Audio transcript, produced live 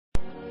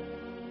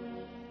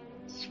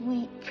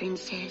Sweet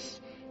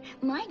princess,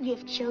 my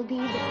gift shall be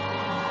the...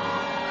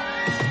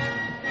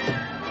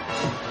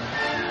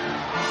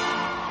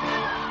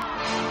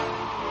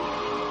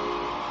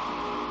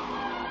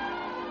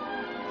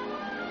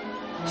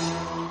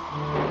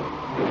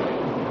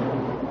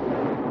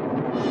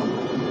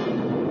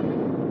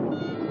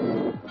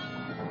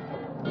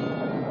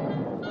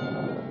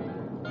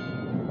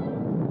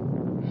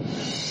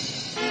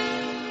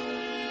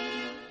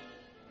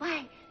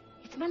 Why,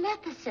 it's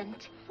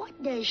Maleficent.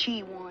 What does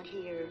she want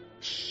here?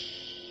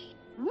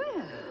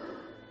 Well,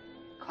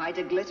 quite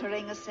a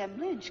glittering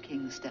assemblage,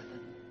 King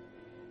Stefan.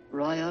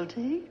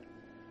 Royalty,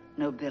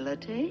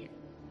 nobility,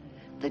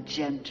 the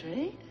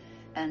gentry,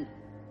 and...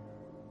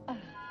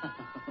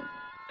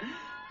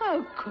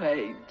 how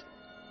quaint.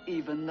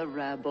 Even the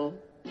rabble.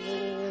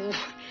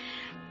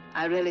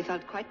 I really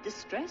felt quite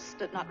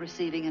distressed at not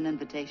receiving an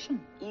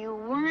invitation. You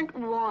weren't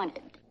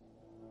wanted.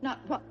 Not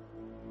what?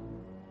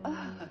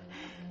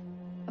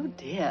 Oh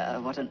dear,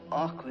 what an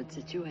awkward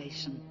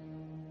situation.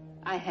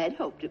 I had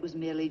hoped it was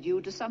merely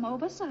due to some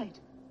oversight.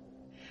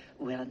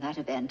 Well, in that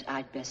event,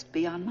 I'd best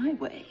be on my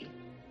way.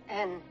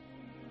 And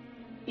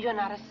you're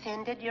not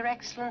offended, Your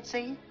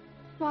Excellency?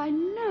 Why,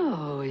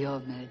 no, Your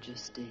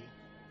Majesty.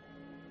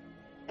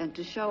 And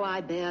to show I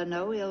bear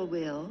no ill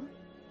will,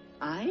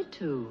 I,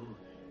 too,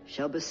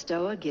 shall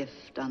bestow a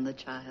gift on the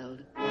child.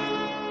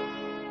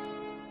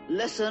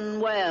 Listen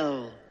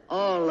well,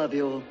 all of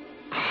you.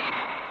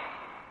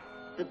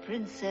 The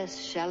princess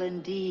shall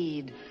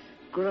indeed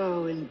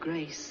grow in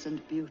grace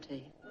and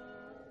beauty,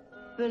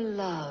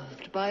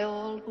 beloved by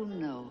all who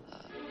know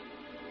her.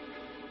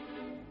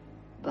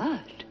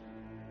 But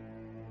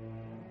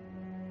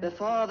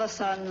before the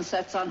sun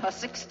sets on her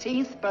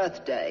 16th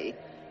birthday,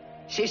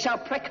 she shall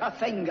prick her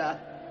finger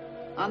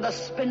on the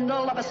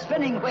spindle of a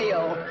spinning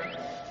wheel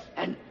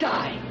and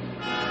die.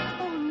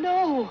 Oh,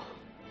 no.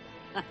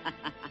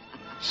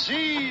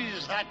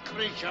 Seize that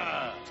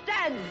creature!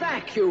 Stand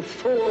back, you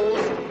fools!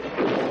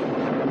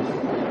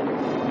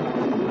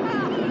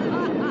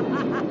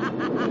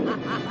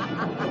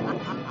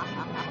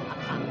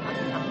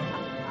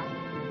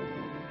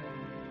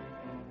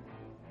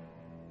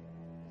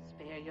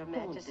 Spare your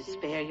majesty.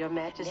 Spare your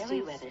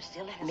majesty.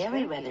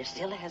 Merryweather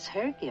still has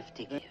her gift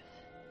to give.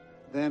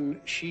 Then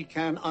she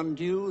can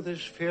undo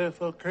this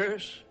fearful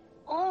curse?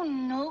 Oh,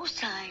 no,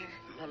 sire.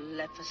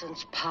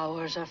 Maleficent's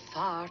powers are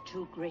far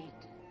too great.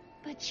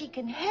 But she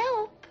can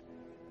help.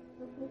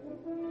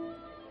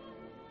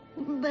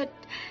 But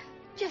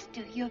just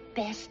do your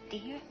best,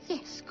 dear.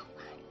 Yes, go on.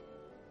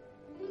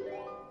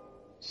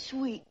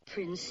 Sweet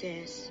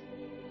princess,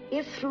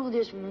 if through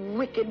this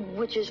wicked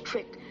witch's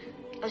trick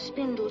a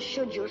spindle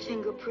should your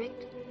finger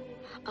prick,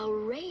 a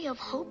ray of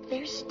hope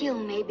there still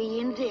may be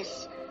in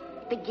this,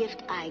 the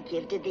gift I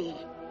give to thee.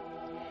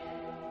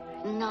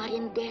 Not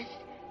in death,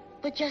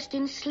 but just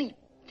in sleep,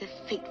 the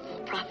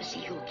faithful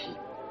prophecy you'll keep.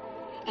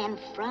 And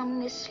from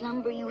this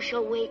slumber you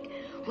shall wake,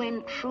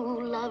 when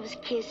true love's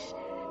kiss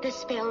the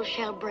spell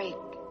shall break.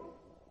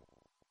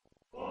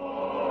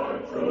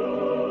 For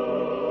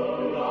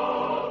true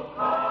love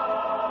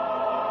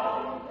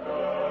conquers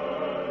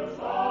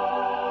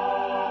all.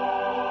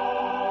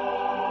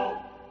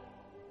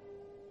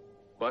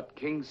 But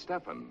King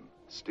Stefan,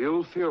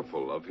 still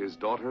fearful of his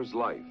daughter's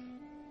life,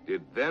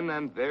 did then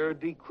and there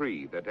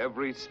decree that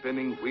every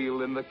spinning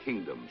wheel in the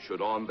kingdom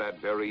should on that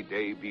very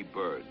day be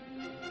burned.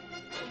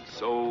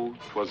 So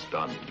 'twas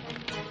done.